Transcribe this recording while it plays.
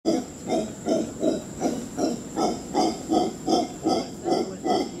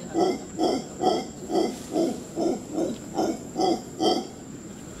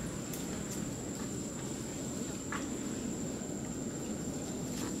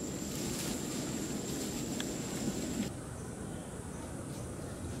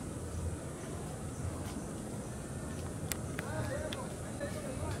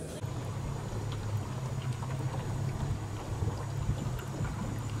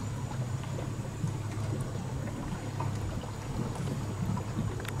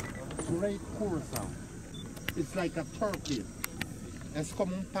great curacao. It's like a turkey. Es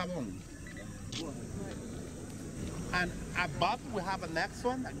como un pavón. And above we have a next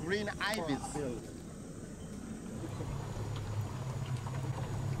one, a green ibis.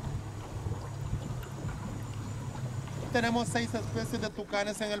 Tenemos 6 especies de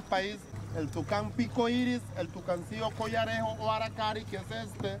tucanes en el país. El tucán pico iris, el tucancillo collarejo o aracari, que es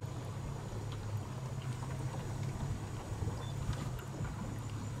este.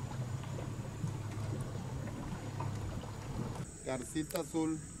 Garcita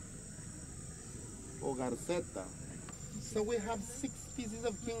azul o garceta. So we have 6 species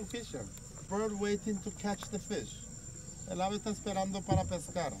of kingfisher. Bird waiting to catch the fish. El ave está esperando para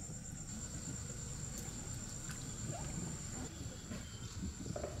pescar.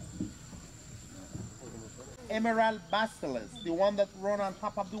 Emerald basilisk, the one that runs on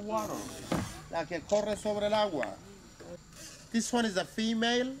top of the water, la que corre sobre el agua. This one is a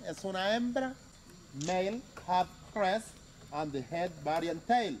female, es una hembra. Male have crest on the head, body, and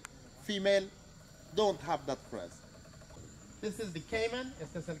tail. Female don't have that crest. This is the caiman,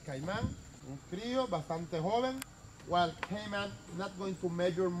 este es el caimán, un crío bastante joven. While caiman is not going to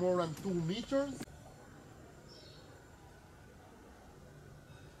measure more than 2 meters.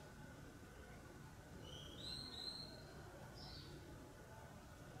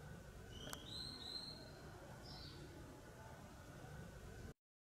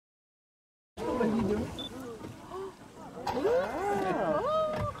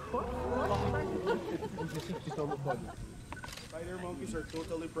 Spider monkeys are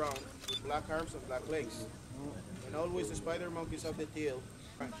totally brown, with black arms and black legs. And always the spider monkeys have the tail.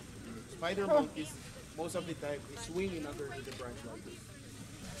 Spider monkeys, most of the time, is swinging underneath the branch like this.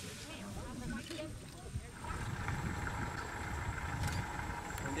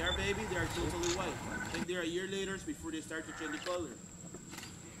 When they are baby, they are totally white. Then they are a year later before they start to change the color.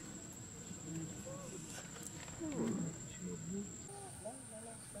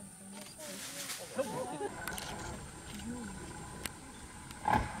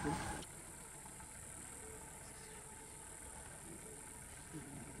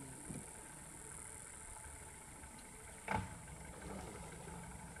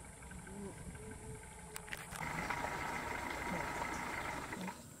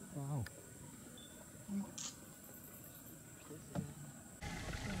 Wow.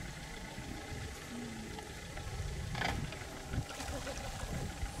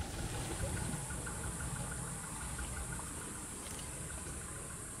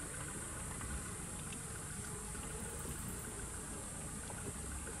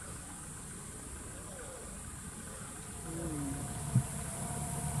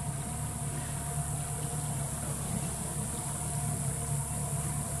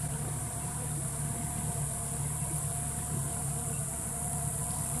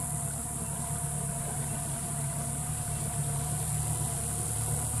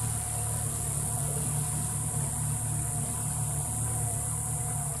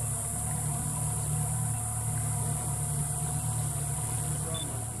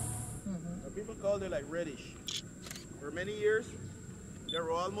 People call it like reddish. For many years, they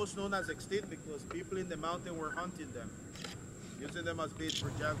were almost known as extinct because people in the mountain were hunting them, using them as bait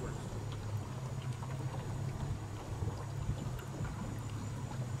for jaguars.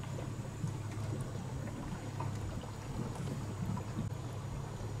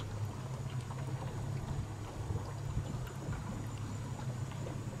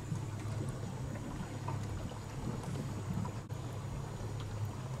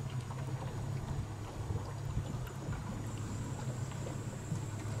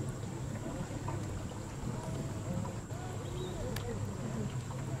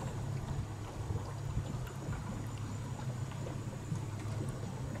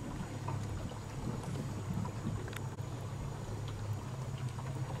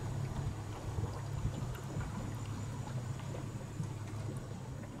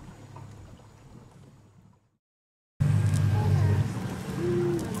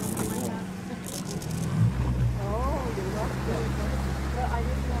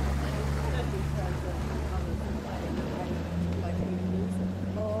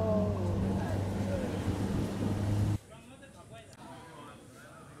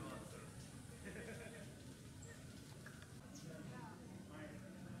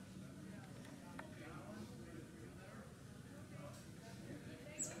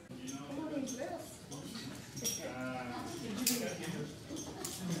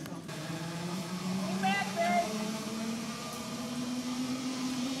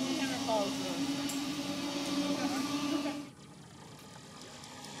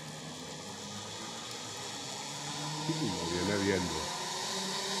 Lo viene viendo.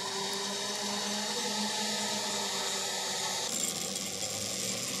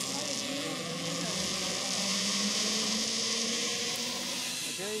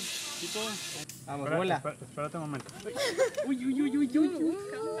 chicos. Vamos, Espérate, bola. espérate un momento. Uy, uy, uy, uy, uy.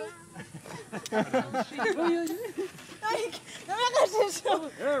 Ay, no me hagas eso.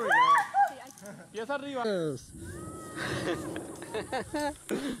 There we go. Pies arriba.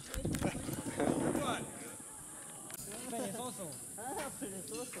 Perezoso.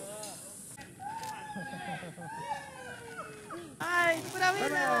 Ay, pura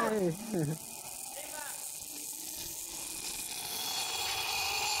vida.